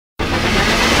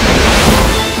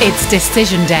It's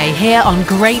decision day here on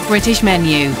Great British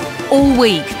Menu. All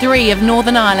week, 3 of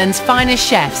Northern Ireland's finest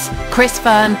chefs, Chris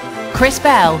Fearn, Chris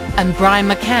Bell and Brian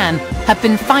McCann, have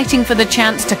been fighting for the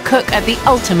chance to cook at the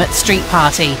ultimate street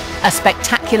party, a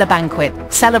spectacular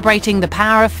banquet celebrating the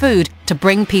power of food to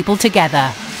bring people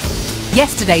together.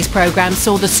 Yesterday's programme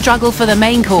saw the struggle for the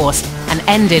main course and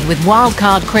ended with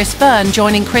wildcard Chris Fearn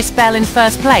joining Chris Bell in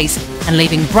first place and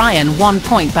leaving Brian 1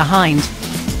 point behind.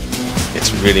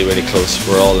 It's really, really close.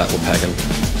 We're all level pegging.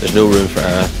 There's no room for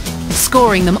error.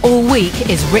 Scoring them all week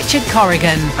is Richard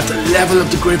Corrigan. At the level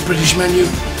of the Great British Menu,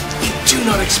 you do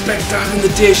not expect that in the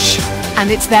dish.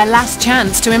 And it's their last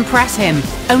chance to impress him.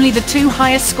 Only the 2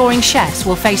 highest scoring chefs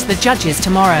will face the judges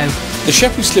tomorrow. The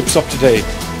chef who slips up today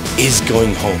is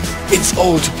going home. It's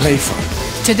all to play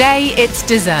for. Today it's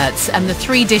desserts, and the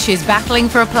 3 dishes battling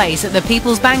for a place at the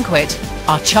People's Banquet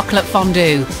are chocolate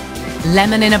fondue,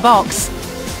 lemon in a box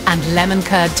and lemon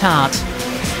curd tart.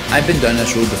 I've been down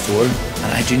this road before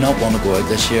and I do not want to go out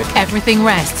this year. Everything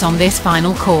rests on this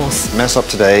final course. Mess up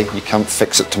today, you can't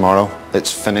fix it tomorrow.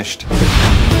 It's finished.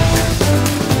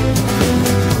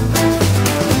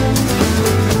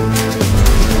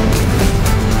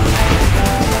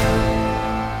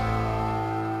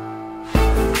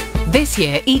 This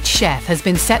year, each chef has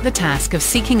been set the task of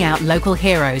seeking out local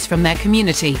heroes from their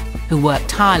community who work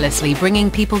tirelessly bringing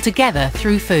people together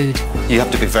through food. You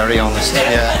have to be very honest.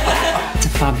 Yeah. It's a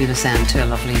fabulous end to a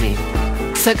lovely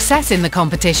meal. Success in the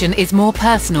competition is more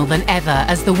personal than ever,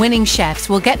 as the winning chefs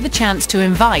will get the chance to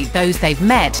invite those they've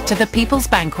met to the People's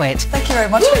Banquet. Thank you very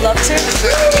much, we'd love to.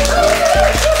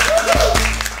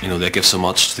 You know, they give so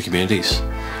much to the communities.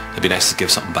 It'd be nice to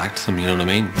give something back to them, you know what I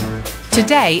mean?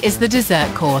 Today is the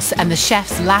dessert course and the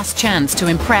chef's last chance to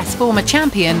impress former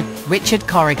champion Richard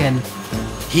Corrigan.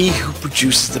 He who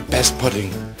produces the best pudding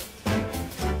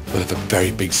will have a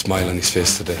very big smile on his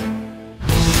face today.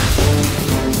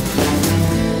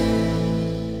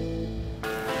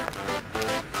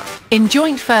 In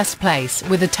joint first place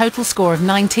with a total score of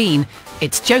 19,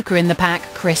 it's joker in the pack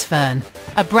Chris Fearn,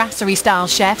 a brasserie-style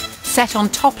chef set on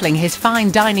toppling his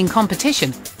fine dining competition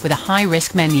with a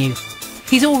high-risk menu.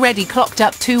 He's already clocked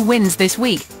up 2 wins this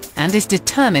week and is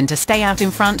determined to stay out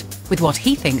in front with what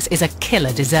he thinks is a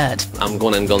killer dessert. I'm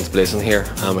going in guns blazing here.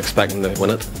 I'm expecting to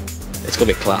win it. It's going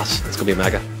to be class. It's going to be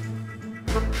mega.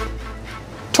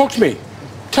 Talk to me.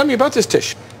 Tell me about this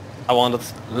dish. I wanted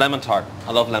lemon tart.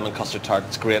 I love lemon custard tart.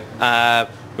 It's great.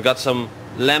 We got some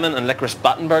lemon and licorice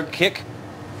Battenberg cake.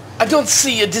 I don't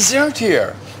see a dessert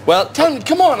here. Well, tell me,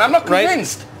 come on, I'm not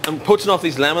convinced. Right. I'm poaching off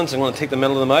these lemons. I'm going to take the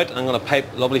middle of them out. I'm going to pipe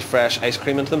lovely fresh ice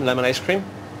cream into them, lemon ice cream,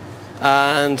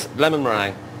 and lemon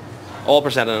meringue, all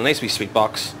presented in a nice wee sweet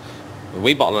box, a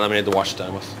wee bottle of lemonade to wash it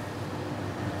down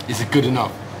with. Is it good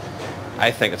enough? I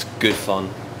think it's good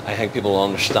fun. I think people will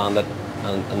understand it,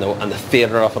 and the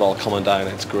theatre of it all coming down.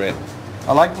 It's great.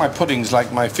 I like my puddings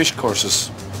like my fish courses.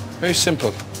 Very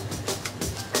simple.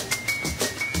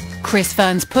 Chris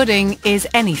Fearn's pudding is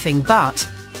anything but.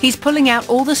 He's pulling out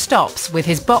all the stops with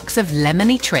his box of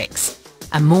lemony tricks.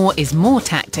 A more is more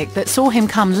tactic that saw him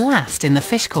come last in the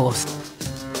fish course.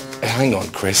 Hang on,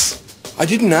 Chris. I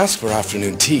didn't ask for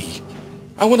afternoon tea.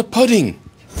 I want a pudding.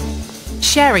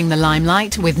 Sharing the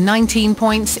limelight with 19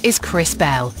 points is Chris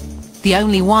Bell, the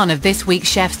only one of this week's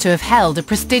chefs to have held a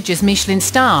prestigious Michelin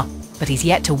star, but he's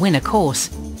yet to win a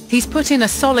course. He's put in a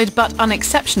solid but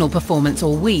unexceptional performance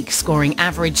all week, scoring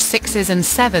average 6s and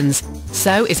 7s,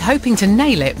 so is hoping to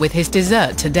nail it with his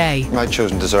dessert today. My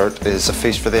chosen dessert is a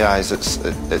feast for the eyes.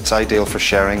 It's ideal for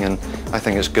sharing, and I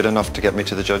think it's good enough to get me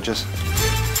to the judges.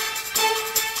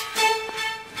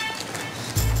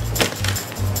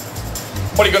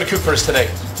 What are you going to cook for us today?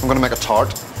 I'm going to make a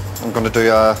tart. I'm going to do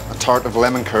a tart of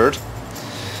lemon curd.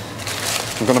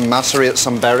 I'm going to macerate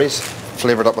some berries,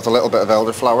 flavoured up with a little bit of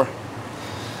elderflower.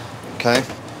 Okay,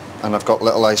 and I've got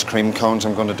little ice cream cones.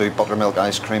 I'm going to do buttermilk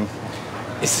ice cream.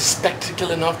 Is the spectacle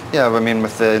enough? Yeah, I mean,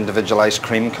 with the individual ice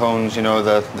cream cones, you know,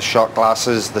 the shot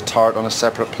glasses, the tart on a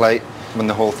separate plate. When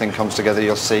the whole thing comes together,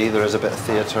 you'll see there is a bit of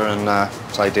theatre, and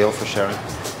it's ideal for sharing.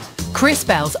 Chris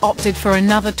Bell's opted for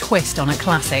another twist on a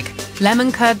classic,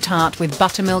 lemon curd tart with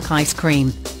buttermilk ice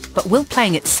cream. But will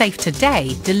playing it safe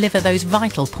today deliver those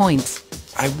vital points?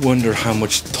 I wonder how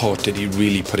much thought did he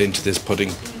really put into this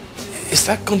pudding. Is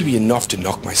that going to be enough to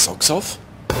knock my socks off?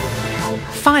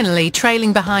 Finally,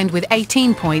 trailing behind with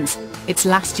 18 points, it's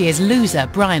last year's loser,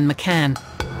 Brian McCann.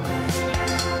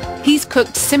 He's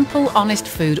cooked simple, honest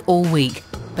food all week,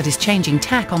 but is changing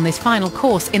tack on this final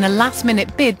course in a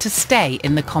last-minute bid to stay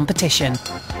in the competition.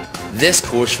 This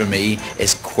course for me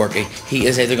is quirky. He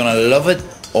is either going to love it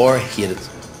or hate it.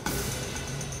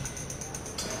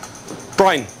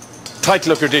 Brian,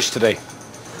 Title of your dish today?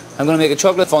 I'm going to make a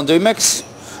chocolate fondue mix.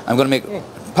 I'm going to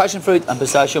make passion fruit and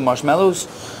pistachio marshmallows.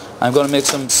 I'm going to make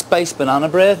some spiced banana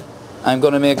bread. I'm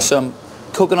going to make some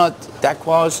coconut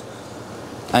dacquoise.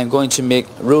 I'm going to make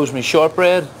rosemary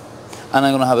shortbread. And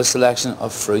I'm going to have a selection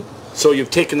of fruit. So you've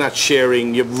taken that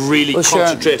sharing, you've really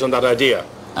concentrated on that idea.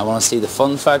 I want to see the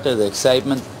fun factor, the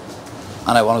excitement,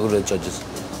 and I want to go to the judges.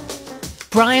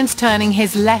 Brian's turning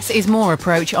his less is more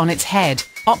approach on its head,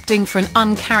 opting for an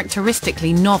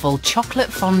uncharacteristically novel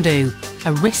chocolate fondue,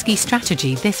 a risky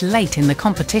strategy this late in the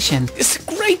competition. It's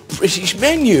a great British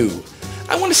menu.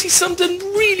 I want to see something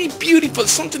really beautiful,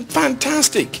 something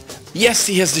fantastic. Yes,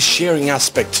 he has the sharing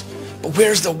aspect, but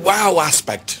where's the wow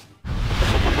aspect?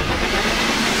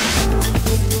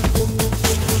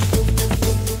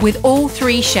 With all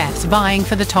three chefs vying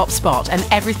for the top spot and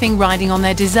everything riding on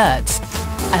their desserts,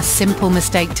 a simple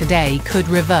mistake today could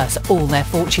reverse all their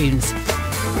fortunes.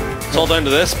 It's all down to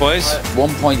this, boys.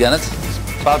 1 point in it.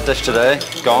 Bad dish today,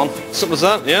 gone. Simple as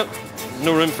that, yep.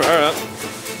 No room for error.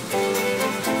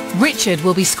 Richard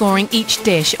will be scoring each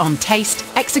dish on taste,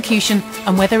 execution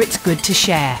and whether it's good to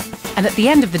share. And at the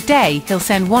end of the day, he'll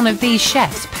send one of these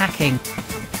chefs packing.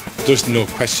 There's no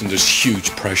question there's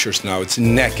huge pressures now. It's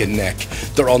neck and neck.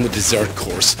 They're on the dessert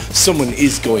course. Someone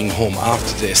is going home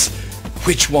after this.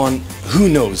 Which one? Who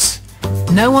knows?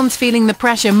 No one's feeling the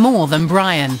pressure more than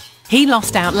Brian. He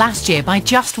lost out last year by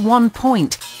just 1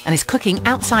 point and is cooking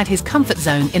outside his comfort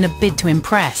zone in a bid to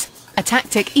impress. A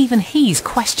tactic even he's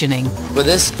questioning. But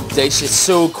this dish is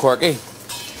so quirky.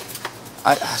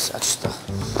 I just...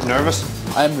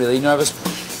 Nervous? I'm really nervous.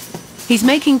 He's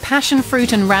making passion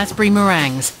fruit and raspberry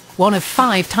meringues, one of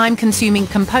 5 time-consuming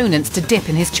components to dip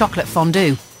in his chocolate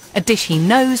fondue, a dish he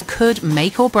knows could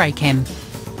make or break him.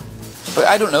 But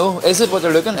I don't know, is it what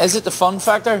they're looking? Is it the fun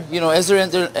factor? You know, is there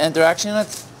interaction in it?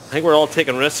 I think we're all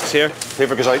taking risks here.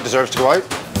 Whoever goes out deserves to go out.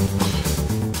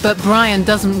 But Brian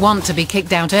doesn't want to be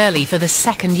kicked out early for the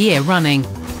 2nd year running.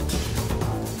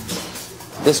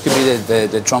 This could be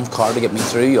the trump card to get me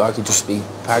through, or I could just be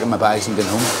packing my bags and going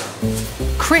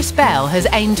home. Chris Bell has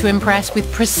aimed to impress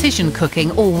with precision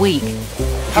cooking all week.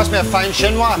 Pass me a fine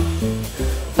chinois.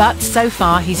 But so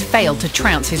far he's failed to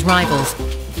trounce his rivals.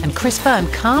 And Chris Fern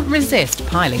can't resist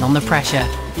piling on the pressure.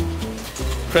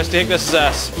 Chris, do you think this is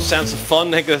a sense of fun?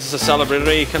 Do you think this is a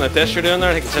celebratory kind of dish you're doing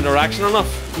there? Do you think it's interaction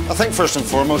enough? I think first and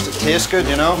foremost it tastes good,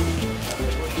 you know.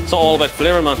 It's all about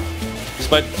flavour, man. It's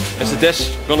about, is the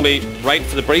dish going to be right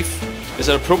for the brief? Is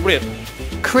it appropriate?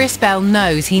 Chris Bell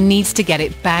knows he needs to get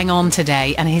it bang on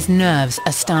today and his nerves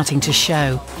are starting to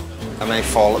show. I may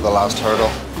fall at the last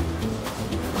hurdle.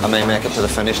 I may make it to the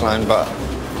finish line, but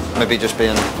maybe just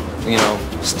being, you know,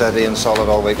 steady and solid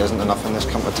all week isn't enough in this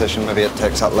competition. Maybe it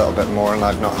takes that little bit more and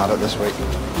I've not had it this week.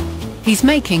 He's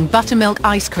making buttermilk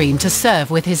ice cream to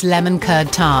serve with his lemon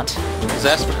curd tart.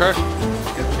 Zest for curd?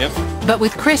 Yep. But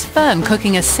with Chris Fern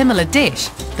cooking a similar dish,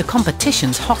 the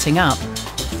competition's hotting up.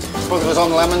 Suppose it was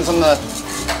on lemons on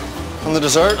the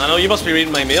dessert. I know, you must be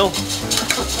reading my meal.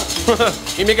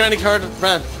 You making any curd,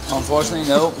 Brian? Unfortunately,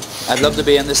 no. I'd love to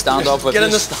be in the standoff with Get us.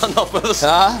 in the stand-up with us.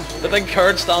 Ah? The big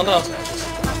curd stand-up.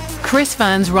 Chris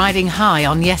Fern's riding high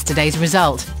on yesterday's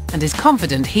result and is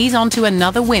confident he's onto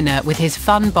another winner with his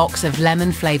fun box of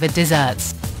lemon-flavoured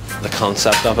desserts. The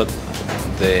concept of it,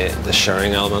 the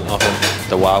sharing element of it,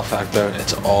 the wow factor,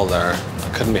 it's all there. I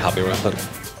couldn't be happier with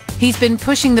it. He's been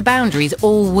pushing the boundaries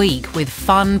all week with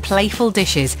fun, playful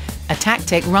dishes, a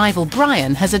tactic rival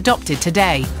Brian has adopted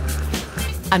today.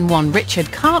 And one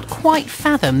Richard can't quite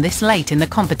fathom this late in the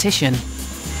competition.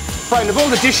 Brian, of all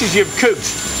the dishes you've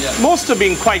cooked, most have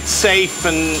been quite safe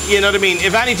and, you know what I mean,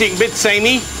 if anything, a bit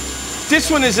samey. This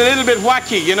one is a little bit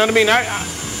wacky, you know what I mean?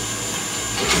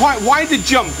 Why the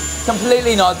jump?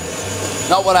 Completely not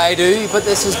what I do, but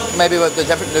this is maybe what the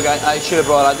different look I should have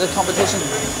brought out the competition.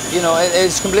 You know,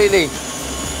 it's completely,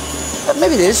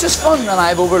 maybe it is just fun and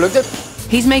I've overlooked it.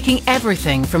 He's making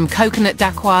everything from coconut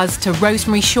dacquoise to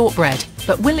rosemary shortbread,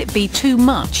 but will it be too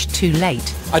much too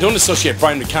late? I don't associate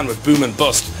Brian McCann with boom and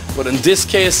bust, but in this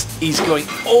case, he's going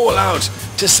all out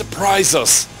to surprise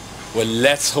us. Well,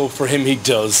 let's hope for him he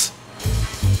does.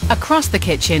 Across the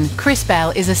kitchen, Chris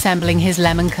Bell is assembling his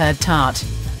lemon curd tart.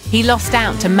 He lost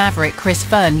out to maverick Chris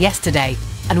Fern yesterday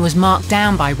and was marked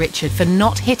down by Richard for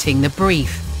not hitting the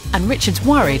brief. And Richard's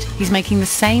worried he's making the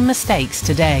same mistakes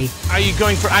today. Are you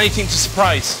going for anything to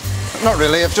surprise? Not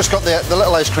really. I've just got the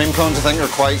little ice cream cones. I think are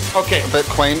quite a bit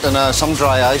quaint and some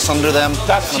dry ice under them.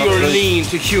 That's your lean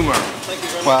to humour.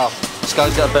 Well, this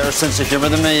guy's got a better sense of humour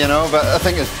than me, you know. But I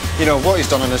think, you know, what he's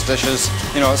done in his dishes,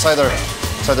 you know, it's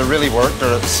either really worked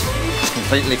or it's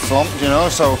completely flumped, you know.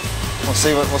 So we'll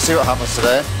see what happens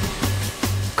today.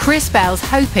 Chris Bell's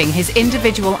hoping his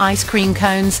individual ice cream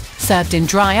cones, served in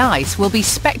dry ice, will be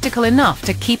spectacle enough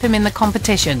to keep him in the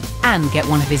competition and get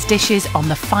one of his dishes on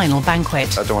the final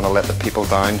banquet. I don't want to let the people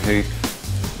down who,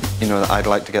 you know, I'd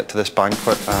like to get to this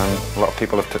banquet, and a lot of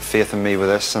people have put faith in me with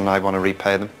this, and I want to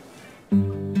repay them.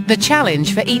 The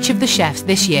challenge for each of the chefs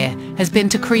this year has been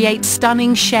to create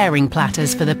stunning sharing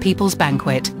platters for the People's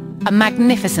Banquet, a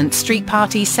magnificent street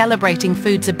party celebrating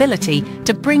food's ability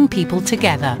to bring people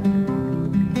together.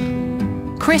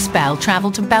 Chris Bell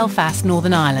travelled to Belfast,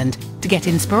 Northern Ireland to get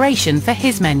inspiration for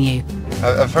his menu.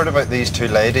 I've heard about these two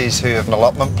ladies who have an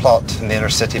allotment plot in the inner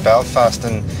city Belfast,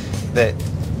 and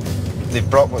they've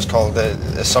brought what's called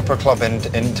a supper club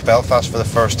into Belfast for the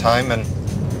first time, and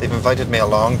they've invited me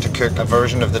along to cook a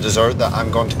version of the dessert that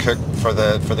I'm going to cook for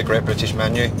the Great British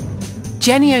Menu.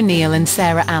 Jenny O'Neill and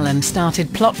Sarah Allen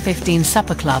started Plot 15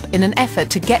 Supper Club in an effort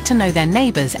to get to know their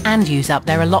neighbours and use up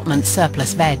their allotment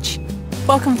surplus veg.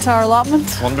 Welcome to our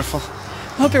allotment. Wonderful.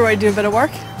 Hope you're ready to do a bit of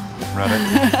work. Ready.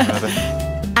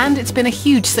 And it's been a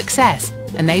huge success,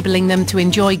 enabling them to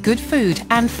enjoy good food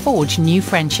and forge new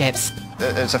friendships.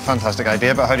 It's a fantastic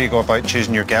idea, but how do you go about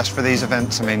choosing your guests for these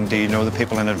events? I mean, do you know the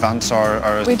people in advance,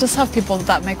 or... We just have people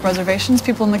that make reservations,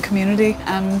 people in the community,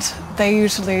 and they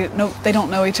usually they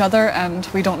don't know each other and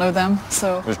we don't know them,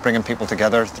 so... Was bringing people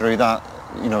together through that,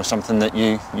 you know, something that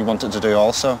you wanted to do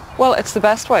also? Well, it's the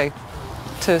best way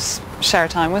to share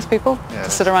time with people, to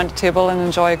sit around a table and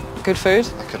enjoy good food.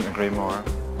 I couldn't agree more.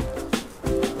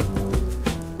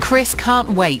 Chris can't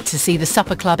wait to see the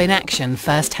Supper Club in action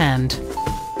firsthand.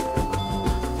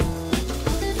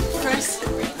 Chris,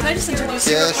 can I just introduce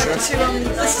you? Yeah, sure.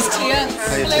 This is Tia.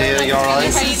 Hey Tia, you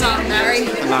alright? I'm Mary.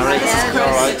 Mary, you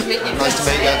alright? Nice to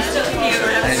meet you.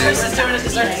 Chris is doing a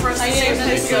dessert for us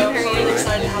today, so we're really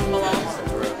excited to have him along.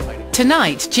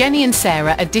 Tonight, Jenny and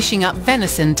Sarah are dishing up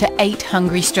venison to 8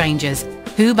 hungry strangers,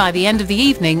 who by the end of the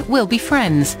evening will be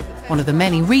friends. One of the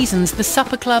many reasons the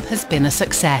Supper Club has been a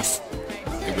success.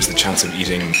 It was the chance of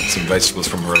eating some vegetables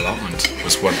from her allotment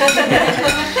was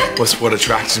what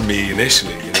attracted me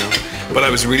initially, you know. But I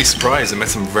was really surprised. I met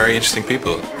some very interesting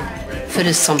people. Food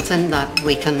is something that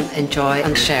we can enjoy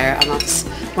and share, and that's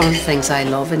one of the things I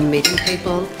love in meeting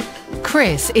people.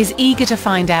 Chris is eager to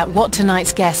find out what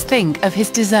tonight's guests think of his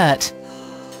dessert.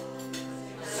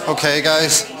 Okay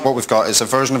guys, what we've got is a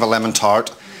version of a lemon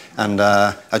tart, and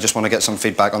I just want to get some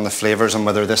feedback on the flavours and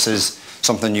whether this is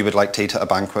something you would like to eat at a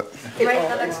banquet.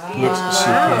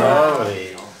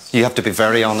 You have to be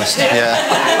very honest. Yeah.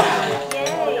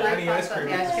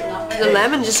 The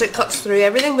lemon just, it cuts through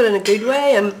everything, but in a good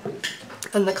way, and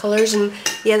the colours, and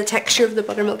yeah, the texture of the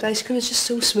buttermilk ice cream is just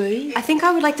so smooth. I think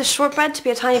I would like the shortbread to be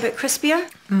a tiny bit crispier.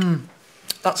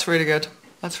 That's really good.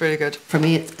 That's really good. For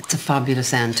me, it's a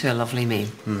fabulous end to a lovely meal.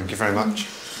 Thank you very much.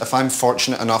 If I'm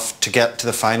fortunate enough to get to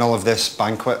the final of this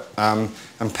banquet, I'm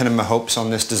pinning my hopes on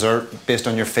this dessert based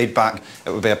on your feedback.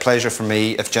 It would be a pleasure for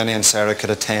me if Jenny and Sarah could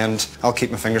attend. I'll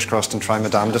keep my fingers crossed and try my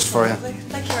damnedest for you.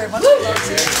 Thank you very much.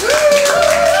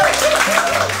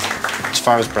 As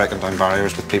far as breaking down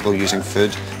barriers with people using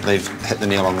food, they've hit the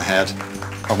nail on the head.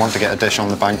 I want to get a dish on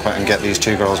the banquet and get these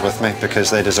two girls with me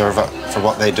because they deserve it for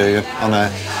what they do on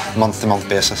a month-to-month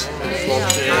basis.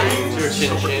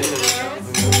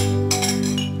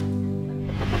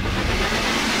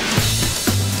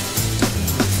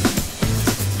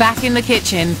 Back in the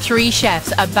kitchen, 3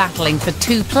 chefs are battling for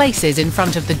 2 places in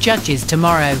front of the judges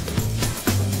tomorrow.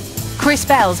 Chris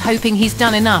Bell's hoping he's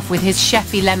done enough with his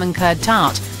chefy lemon curd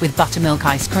tart with buttermilk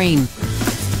ice cream.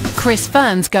 Chris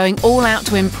Fern's going all out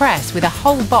to impress with a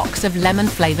whole box of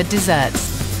lemon-flavoured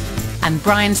desserts. And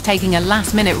Brian's taking a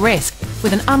last-minute risk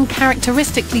with an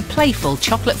uncharacteristically playful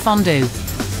chocolate fondue.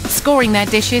 Scoring their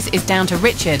dishes is down to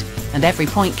Richard, and every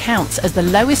point counts as the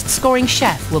lowest scoring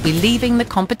chef will be leaving the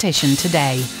competition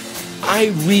today.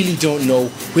 I really don't know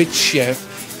which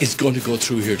chef is going to go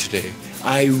through here today.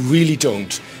 I really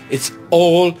don't. It's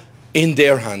all in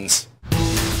their hands.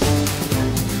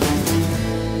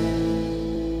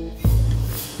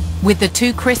 With the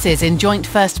 2 Chris's in joint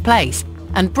first place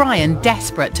and Brian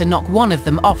desperate to knock one of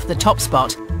them off the top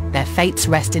spot, their fates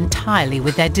rest entirely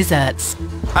with their desserts.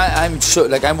 I'm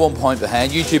 1 point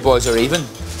behind. You 2 boys are even.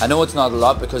 I know it's not a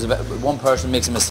lot because if one person makes a mistake,